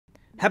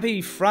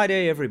Happy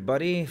Friday,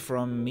 everybody,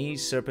 from me,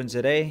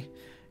 SerpentZA.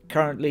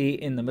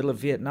 Currently in the middle of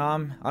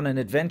Vietnam on an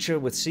adventure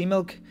with sea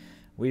milk.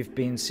 We've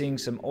been seeing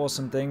some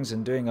awesome things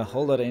and doing a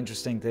whole lot of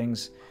interesting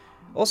things.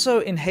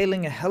 Also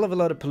inhaling a hell of a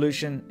lot of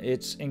pollution.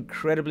 It's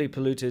incredibly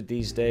polluted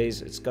these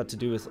days. It's got to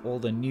do with all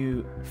the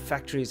new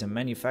factories and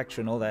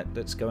manufacture and all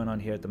that's going on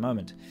here at the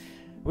moment.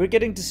 We're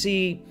getting to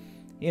see,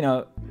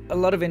 a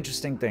lot of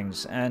interesting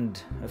things,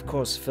 and of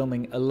course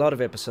filming a lot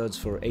of episodes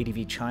for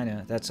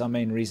ADVChina. That's our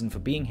main reason for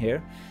being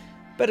here.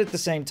 But at the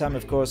same time,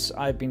 of course,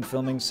 I've been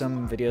filming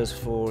some videos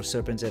for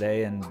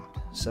SerpentZA, and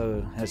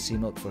so has Sea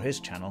Milk for his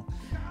channel.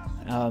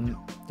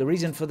 The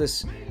reason for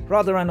this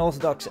rather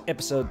unorthodox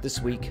episode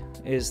this week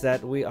is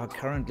that we are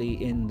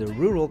currently in the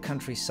rural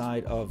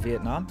countryside of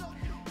Vietnam,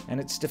 and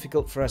it's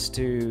difficult for us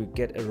to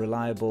get a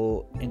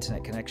reliable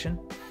internet connection.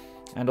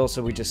 And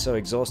also we're just so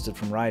exhausted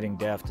from riding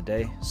day after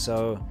day.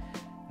 So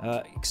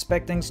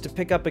expect things to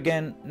pick up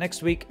again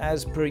next week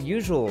as per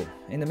usual.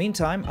 In the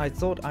meantime, I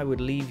thought I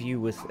would leave you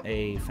with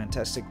a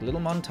fantastic little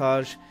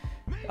montage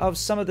of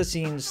some of the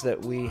scenes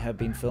that we have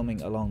been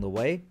filming along the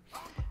way.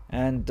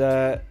 And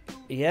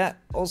yeah,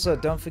 also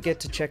don't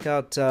forget to check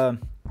out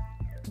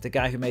the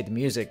guy who made the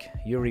music,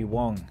 Yuri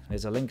Wong.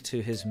 There's a link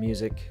to his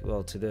music,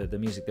 well, to the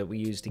music that we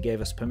used. He gave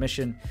us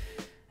permission,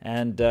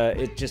 and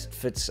it just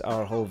fits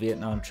our whole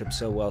Vietnam trip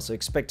so well. So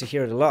expect to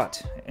hear it a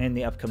lot in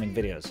the upcoming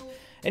videos.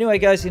 Anyway,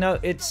 guys,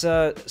 it's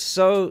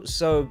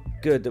so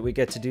good that we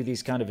get to do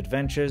these kind of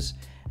adventures,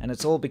 and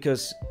it's all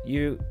because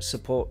you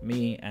support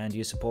me, and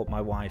you support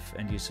my wife,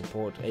 and you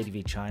support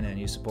ADVChina, and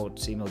you support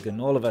Sea Milk, and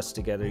all of us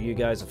together. You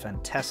guys are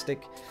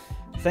fantastic.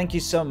 Thank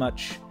you so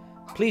much.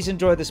 Please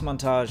enjoy this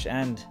montage,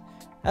 and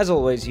as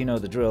always, you know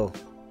the drill.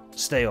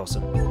 Stay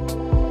awesome.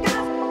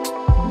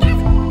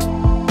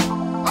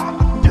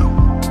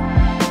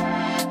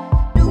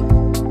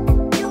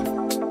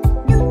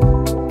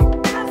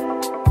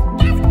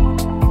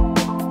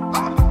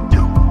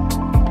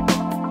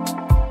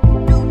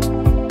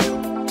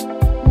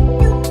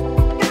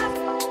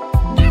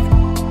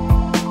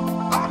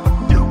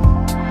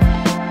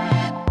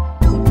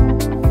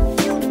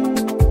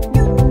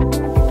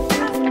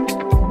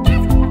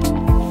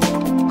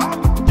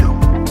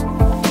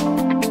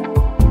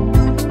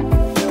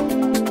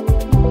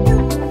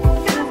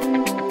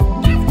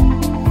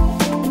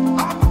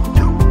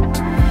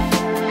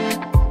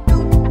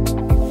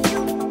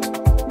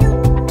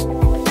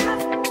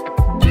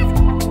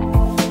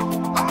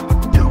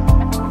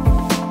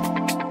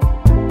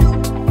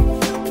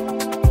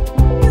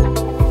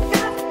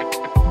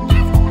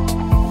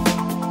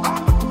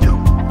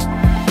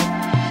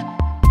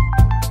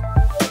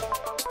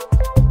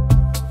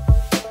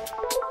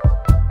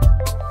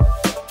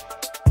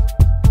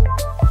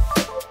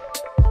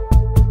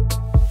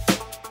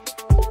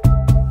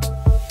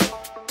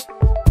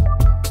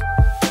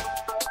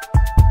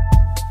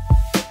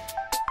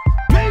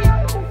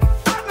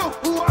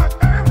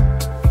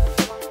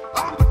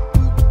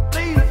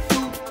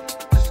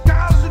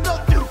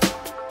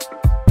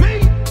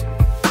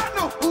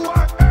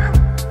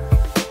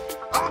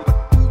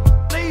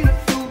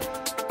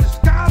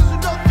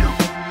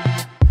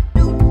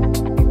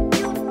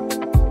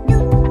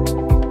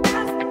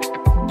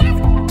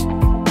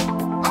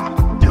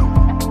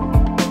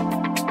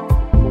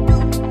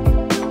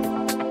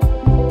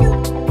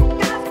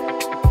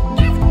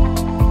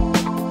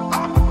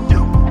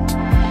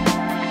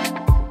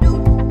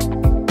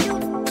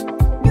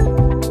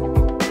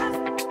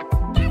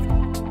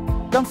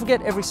 Don't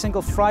forget, every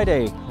single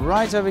Friday,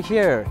 right over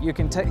here, you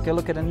can take a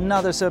look at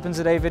another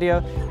SerpentZA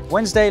video.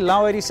 Wednesday,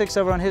 Lao86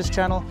 over on his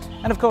channel.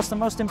 And of course, the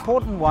most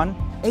important one,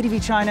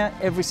 ADVChina,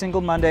 every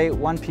single Monday,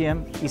 1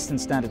 p.m. Eastern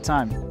Standard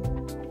Time.